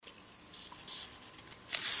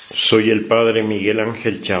Soy el padre Miguel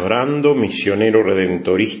Ángel Chabrando, misionero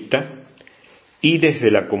redentorista, y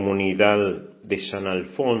desde la comunidad de San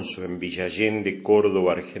Alfonso en Villa Allende,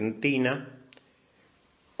 Córdoba, Argentina,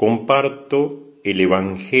 comparto el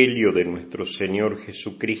Evangelio de nuestro Señor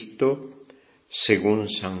Jesucristo según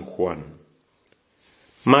San Juan.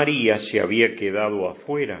 María se había quedado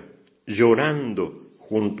afuera, llorando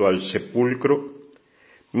junto al sepulcro.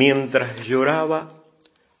 Mientras lloraba,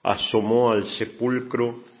 asomó al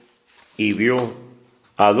sepulcro y vio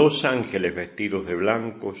a dos ángeles vestidos de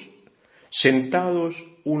blancos, sentados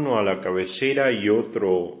uno a la cabecera y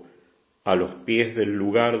otro a los pies del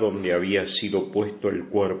lugar donde había sido puesto el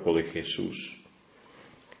cuerpo de Jesús.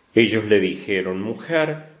 Ellos le dijeron: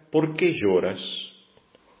 «Mujer, ¿por qué lloras?».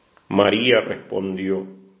 María respondió: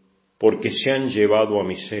 «Porque se han llevado a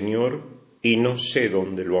mi Señor y no sé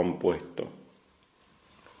dónde lo han puesto».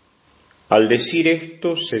 Al decir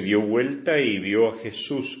esto, se dio vuelta y vio a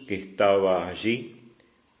Jesús que estaba allí,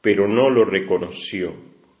 pero no lo reconoció.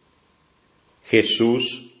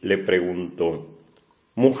 Jesús le preguntó: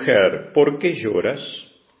 «Mujer, ¿por qué lloras?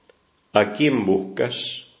 ¿A quién buscas?».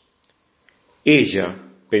 Ella,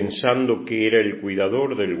 pensando que era el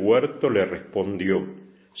cuidador del huerto, le respondió: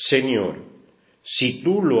 «Señor, si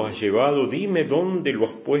tú lo has llevado, dime dónde lo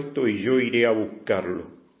has puesto y yo iré a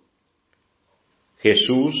buscarlo».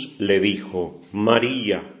 Jesús le dijo: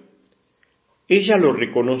 «María». Ella lo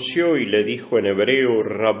reconoció y le dijo en hebreo: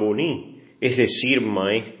 «Raboní», es decir,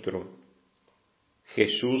 maestro.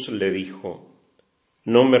 Jesús le dijo: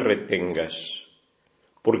 «No me retengas,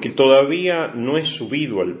 porque todavía no he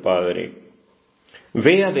subido al Padre.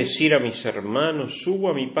 Ve a decir a mis hermanos: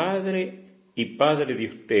 subo a mi Padre y Padre de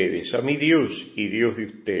ustedes, a mi Dios y Dios de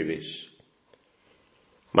ustedes».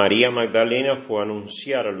 María Magdalena fue a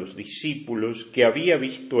anunciar a los discípulos que había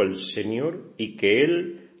visto al Señor y que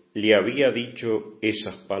Él le había dicho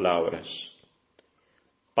esas palabras.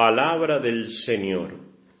 Palabra del Señor.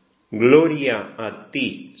 Gloria a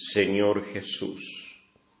ti, Señor Jesús.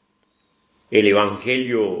 El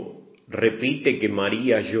Evangelio repite que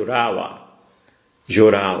María lloraba.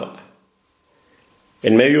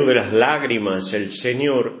 En medio de las lágrimas, el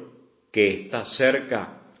Señor, que está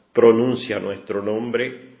cerca, pronuncia nuestro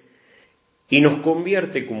nombre y nos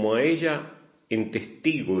convierte como a ella en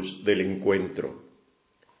testigos del encuentro.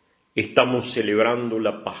 Estamos celebrando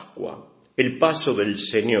la Pascua, el paso del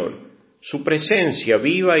Señor, su presencia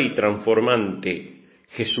viva y transformante.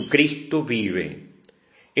 Jesucristo vive.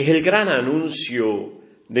 Es el gran anuncio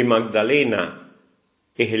de Magdalena,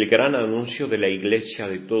 es el gran anuncio de la Iglesia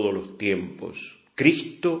de todos los tiempos.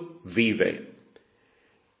 Cristo vive.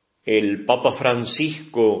 El Papa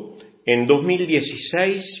Francisco en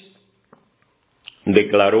 2016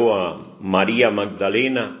 declaró a María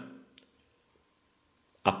Magdalena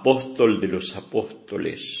apóstol de los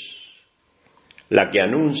apóstoles, la que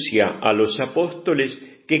anuncia a los apóstoles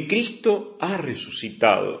que Cristo ha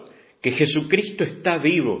resucitado, que Jesucristo está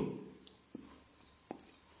vivo.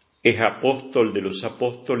 Es apóstol de los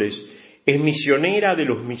apóstoles, es misionera de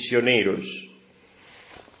los misioneros,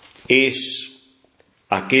 es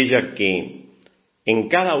aquella que en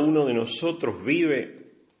cada uno de nosotros vive,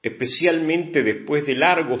 especialmente después de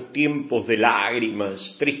largos tiempos de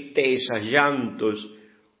lágrimas, tristezas, llantos,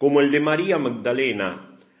 como el de María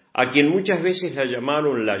Magdalena, a quien muchas veces la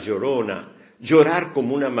llamaron la llorona, llorar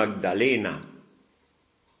como una Magdalena.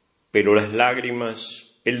 Pero las lágrimas,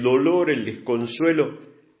 el dolor, el desconsuelo,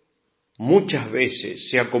 muchas veces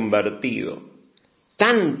se ha convertido,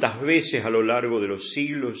 tantas veces a lo largo de los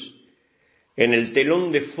siglos, en el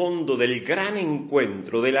telón de fondo del gran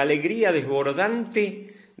encuentro, de la alegría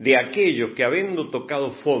desbordante de aquellos que, habiendo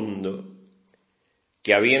tocado fondo,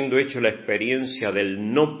 que habiendo hecho la experiencia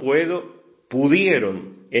del no puedo,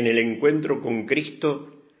 pudieron en el encuentro con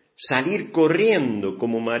Cristo salir corriendo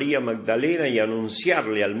como María Magdalena y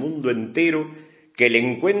anunciarle al mundo entero que el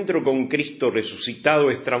encuentro con Cristo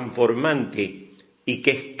resucitado es transformante y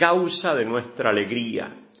que es causa de nuestra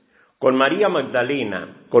alegría. Con María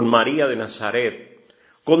Magdalena, con María de Nazaret,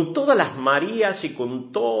 con todas las Marías y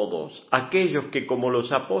con todos aquellos que, como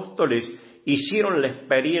los apóstoles, hicieron la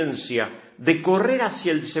experiencia de correr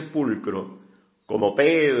hacia el sepulcro, como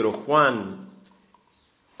Pedro, Juan,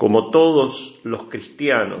 como todos los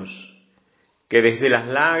cristianos, que desde las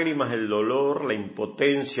lágrimas, el dolor, la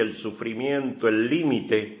impotencia, el sufrimiento, el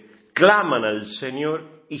límite, claman al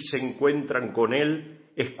Señor y se encuentran con Él,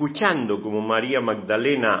 escuchando como María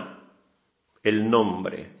Magdalena el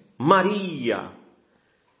nombre, María,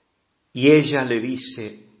 y ella le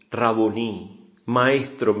dice: Raboní,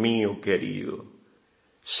 maestro mío querido,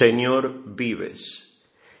 Señor, vives,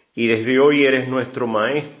 y desde hoy eres nuestro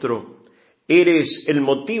maestro, Eres el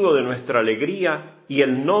motivo de nuestra alegría y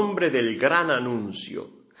el nombre del gran anuncio.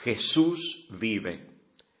 Jesús vive.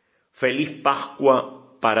 Feliz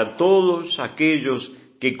Pascua para todos aquellos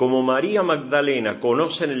que, como María Magdalena,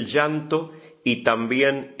 conocen el llanto y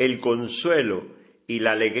también el consuelo y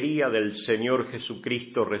la alegría del Señor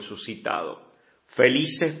Jesucristo resucitado.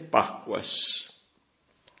 Felices Pascuas.